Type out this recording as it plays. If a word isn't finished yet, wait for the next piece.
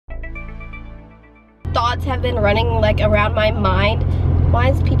thoughts have been running like around my mind. Why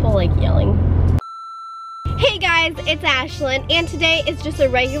is people like yelling? Hey guys, it's Ashlyn, and today is just a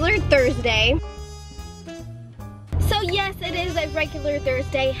regular Thursday. So yes, it is a regular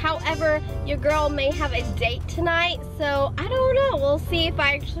Thursday. However, your girl may have a date tonight, so I don't know. We'll see if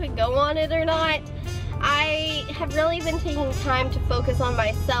I actually go on it or not. I have really been taking time to focus on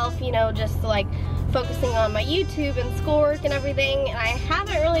myself, you know, just like focusing on my YouTube and schoolwork and everything, and I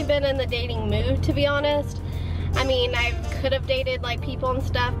haven't really been in the dating mood, to be honest. I mean, I could have dated like people and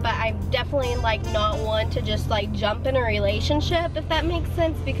stuff, but I'm definitely like not one to just like jump in a relationship, if that makes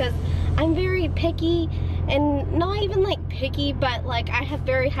sense, because I'm very picky, and not even like picky, but like I have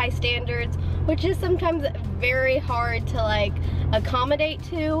very high standards, which is sometimes very hard to like accommodate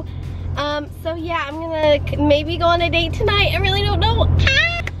to. So yeah, I'm gonna maybe go on a date tonight. I really don't know.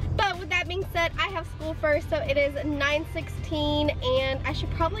 But with that being said, I have school first, so it is 9:16 and I should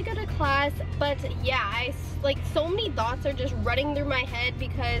probably go to class. But yeah, like so many thoughts are just running through my head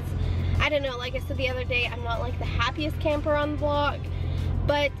because I don't know, like I said the other day, I'm not like the happiest camper on the block,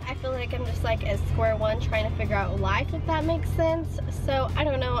 but I feel like I'm just like at square one trying to figure out life, if that makes sense. So I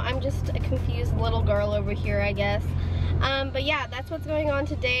don't know, I'm just a confused little girl over here, I guess. But yeah, that's what's going on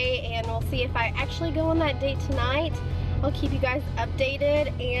today, and we'll see if I actually go on that date tonight. I'll keep you guys updated,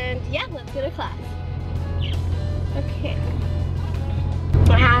 and yeah, let's go to class. Okay.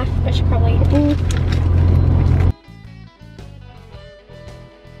 I should probably...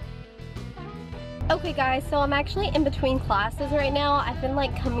 Okay guys, so I'm actually in between classes right now. I've been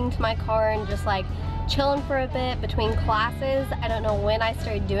like coming to my car and just like chilling for a bit between classes. I don't know when I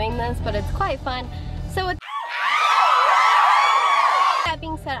started doing this, but it's quite fun. So it's... That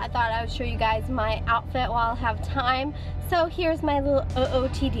being said, I thought I would show you guys my outfit while I have time. So here's my little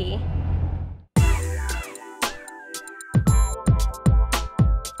OOTD.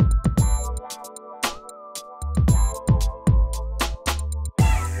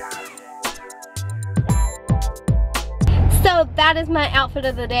 So that is my outfit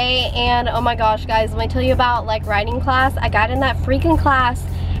of the day, and oh my gosh guys, let me tell you about like writing class. I got in that freaking class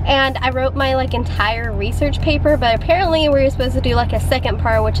and I wrote my like entire research paper, but apparently we were supposed to do like a second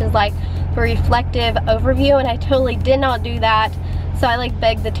part, which is like the reflective overview, and I totally did not do that. So I like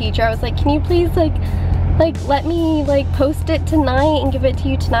begged the teacher. I was like, can you please like let me like post it tonight and give it to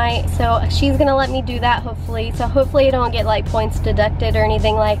you tonight? So she's gonna let me do that, hopefully. So hopefully I don't get like points deducted or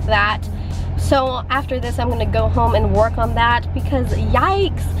anything like that. So after this I'm gonna go home and work on that, because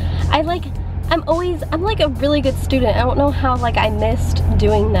yikes, I'm like a really good student. I don't know how like I missed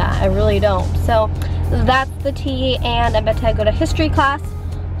doing that. I really don't. So that's the tea, and I bet to go to history class.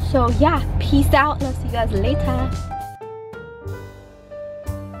 So yeah, peace out, and I'll see you guys later.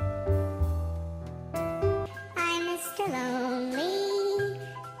 I'm Mr. Lonely.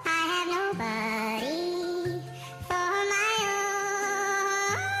 I have nobody for my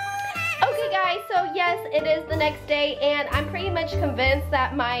own. Okay guys, so yes, it is the next day, and I'm pretty much convinced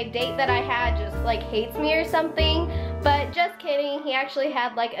that my date that I had just like hates me or something, but just kidding. He actually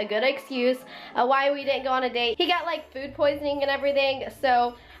had like a good excuse why we didn't go on a date. He got like food poisoning and everything,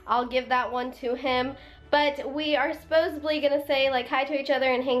 so I'll give that one to him. But we are supposedly gonna say like hi to each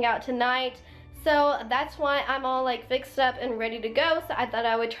other and hang out tonight, so that's why I'm all like fixed up and ready to go. So I thought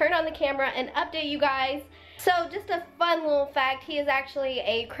I would turn on the camera and update you guys. So just a fun little fact, he is actually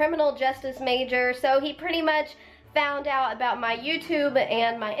a criminal justice major, so he pretty much found out about my YouTube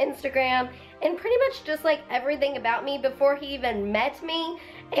and my Instagram and pretty much just like everything about me before he even met me.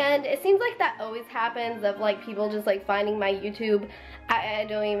 And it seems like that always happens, of like people just like finding my YouTube. I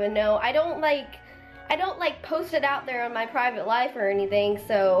don't even know. I don't like post it out there on my private life or anything.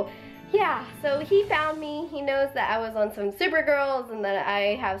 So yeah, so he found me. He knows that I was on some Supergirls and that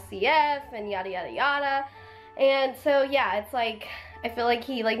I have CF and yada yada yada. And so yeah, it's like I feel like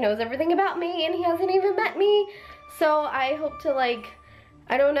he like knows everything about me, and he hasn't even met me. So I hope to like,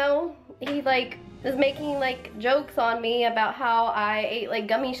 I don't know, he like is making like jokes on me about how I ate like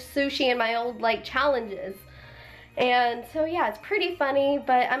gummy sushi in my old like challenges. And so yeah, it's pretty funny,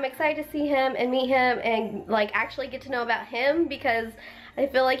 but I'm excited to see him and meet him and like actually get to know about him, because I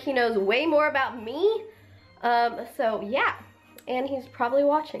feel like he knows way more about me. So yeah, and he's probably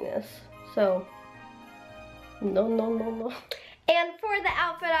watching this, so no. And for the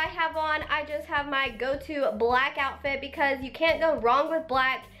outfit I have on, I just have my go-to black outfit, because you can't go wrong with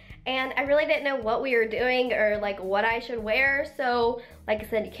black, and I really didn't know what we were doing or like what I should wear. So like I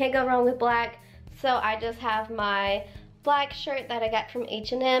said, you can't go wrong with black. So I just have my black shirt that I got from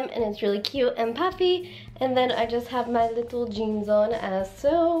H&M, and it's really cute and puffy. And then I just have my little jeans on as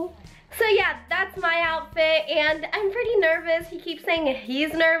so. So yeah, that's my outfit, and I'm pretty nervous. He keeps saying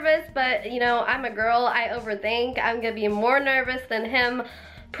he's nervous, but you know, I'm a girl, I overthink. I'm gonna be more nervous than him,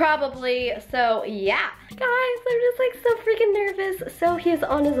 probably. So yeah, guys, I'm just like so freaking nervous. So he's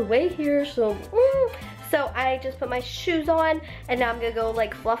on his way here, so I just put my shoes on, and now I'm gonna go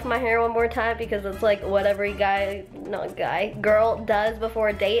like fluff my hair one more time, because it's like what every girl does before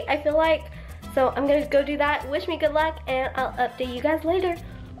a date, I feel like. So I'm gonna go do that. Wish me good luck, and I'll update you guys later.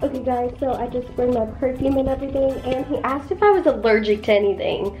 Okay guys, so I just sprayed my perfume and everything, and he asked if I was allergic to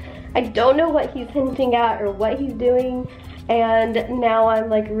anything. I don't know what he's hinting at or what he's doing, and now I'm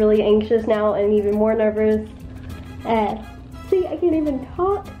like really anxious now and even more nervous. See, I can't even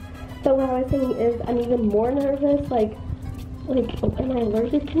talk. So what I was saying is I'm even more nervous, like am I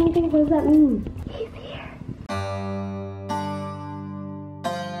allergic to anything? What does that mean?